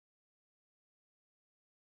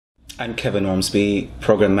I'm Kevin Ormsby,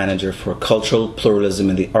 Program Manager for Cultural Pluralism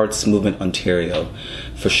in the Arts Movement Ontario,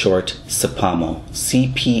 for short CPAMO,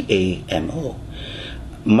 C-P-A-M-O.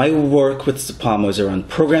 My work with CPAMO is around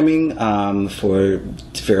programming for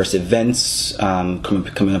various events,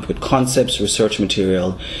 coming up with concepts, research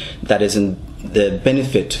material that is in the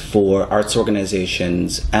benefit for arts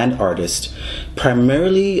organizations and artists,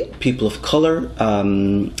 primarily people of color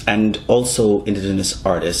and also Indigenous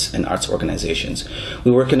artists and arts organizations.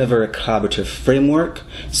 We work in a very collaborative framework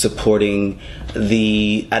supporting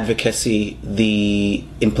the advocacy, the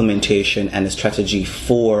implementation and the strategy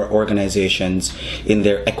for organizations in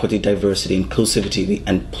their equity, diversity, inclusivity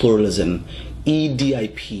and pluralism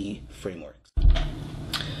EDIP frameworks.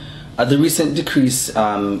 The recent decrease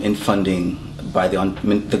in funding by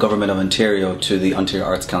the Government of Ontario to the Ontario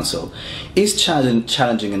Arts Council is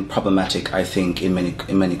challenging and problematic, I think, in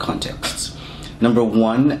many contexts. Number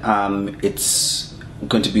one, it's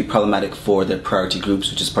going to be problematic for their priority groups,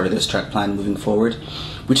 which is part of their strat plan moving forward,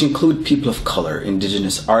 which include people of color,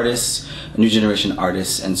 Indigenous artists, new generation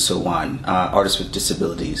artists, and so on, artists with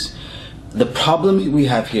disabilities. The problem we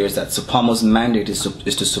have here is that CPAMO's mandate is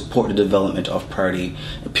to support the development of priority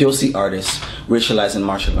POC artists, racialized and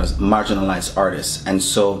marginalized artists. And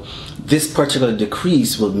so this particular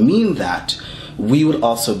decrease will mean that we would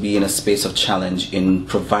also be in a space of challenge in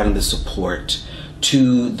providing the support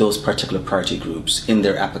to those particular priority groups in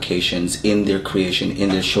their applications, in their creation, in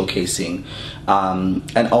their showcasing,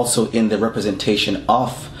 and also in the representation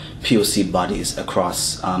of POC bodies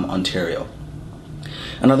across Ontario.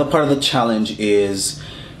 Another part of the challenge is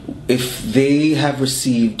if they have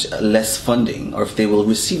received less funding, or if they will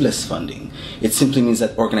receive less funding, it simply means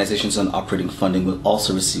that organizations on operating funding will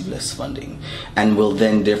also receive less funding and will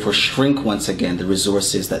then therefore shrink once again the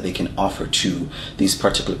resources that they can offer to these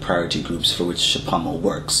particular priority groups for which CPAMO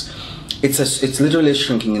works. It's literally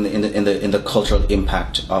shrinking in the cultural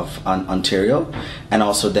impact of Ontario, and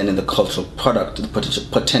also then in the cultural product, the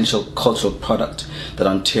potential cultural product that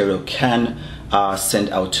Ontario can send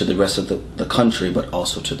out to the rest of the country, but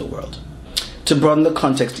also to the world. To broaden the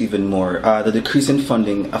context even more, the decrease in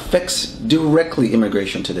funding affects directly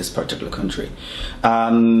immigration to this particular country.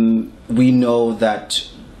 We know that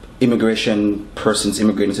persons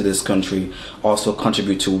immigrating to this country also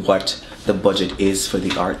contribute to what the budget is for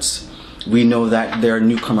the arts. We know that there are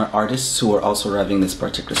newcomer artists who are also arriving in this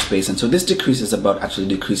particular space, and so this decrease is about actually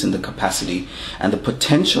decreasing the capacity and the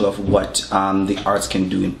potential of what the arts can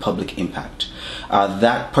do in public impact.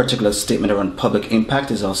 That particular statement around public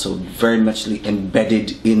impact is also very much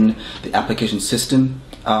embedded in the application system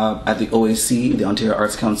at the OAC, the Ontario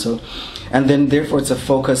Arts Council, and then therefore it's a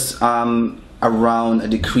focus around a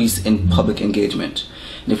decrease in public engagement.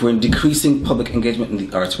 And if we're decreasing public engagement in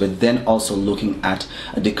the arts, we're then also looking at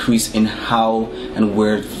a decrease in how and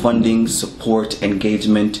where funding, support,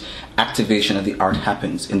 engagement, activation of the art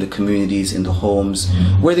happens in the communities, in the homes,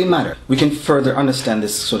 where they matter. We can further understand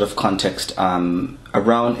this sort of context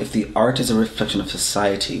around if the art is a reflection of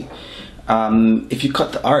society. If you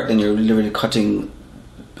cut the art, then you're literally cutting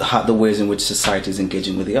the ways in which society is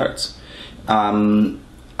engaging with the arts.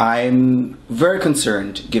 I'm very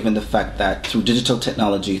concerned given the fact that through digital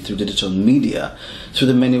technology, through digital media, through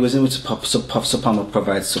the many ways in which CPAMO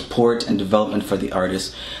provides support and development for the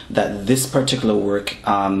artists, that this particular work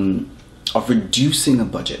of reducing a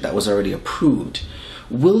budget that was already approved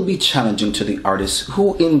will be challenging to the artists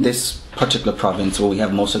who in this particular province, where we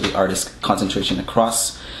have most of the artists concentration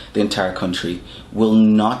across the entire country, will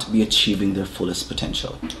not be achieving their fullest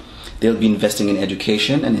potential. They'll be investing in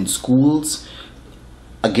education and in schools,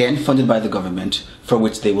 again funded by the government, for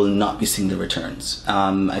which they will not be seeing the returns.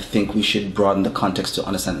 I think we should broaden the context to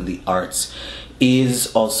understand that the arts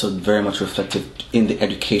is also very much reflected in the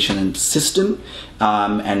education system,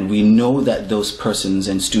 and we know that those persons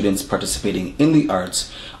and students participating in the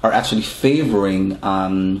arts are actually favoring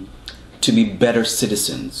to be better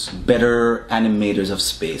citizens, better animators of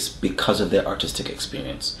space because of their artistic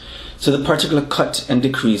experience. So the particular cut and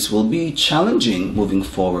decrease will be challenging moving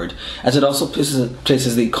forward, as it also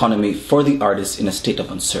places the economy for the artists in a state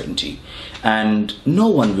of uncertainty. And no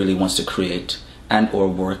one really wants to create and or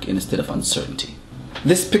work in a state of uncertainty.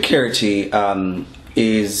 This precarity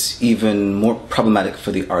is even more problematic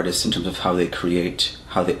for the artists in terms of how they create,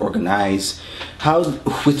 how they organize,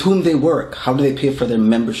 with whom they work, how do they pay for their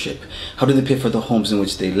membership, how do they pay for the homes in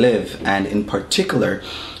which they live. And in particular,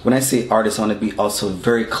 when I say artists, I want to be also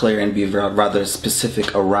very clear and be rather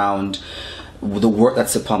specific around the work that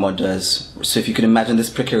CPAMO does. So if you can imagine this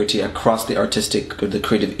precarity across the artistic or the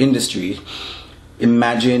creative industry,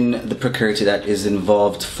 imagine the precarity that is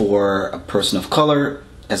involved for a person of color,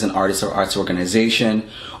 as an artist or arts organization,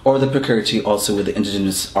 or the precarity also with the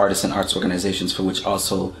indigenous artists and arts organizations for which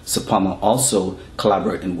also CPAMO also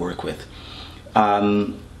collaborate and work with.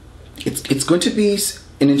 It's going to be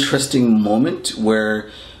an interesting moment where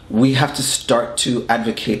we have to start to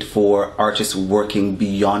advocate for artists working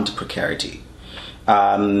beyond precarity.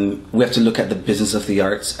 We have to look at the business of the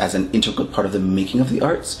arts as an integral part of the making of the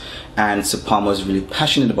arts, and CPAMO is really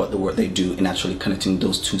passionate about the work they do in actually connecting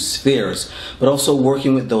those two spheres, but also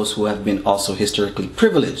working with those who have been also historically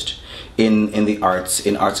privileged in the arts,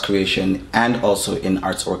 in arts creation, and also in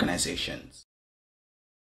arts organization.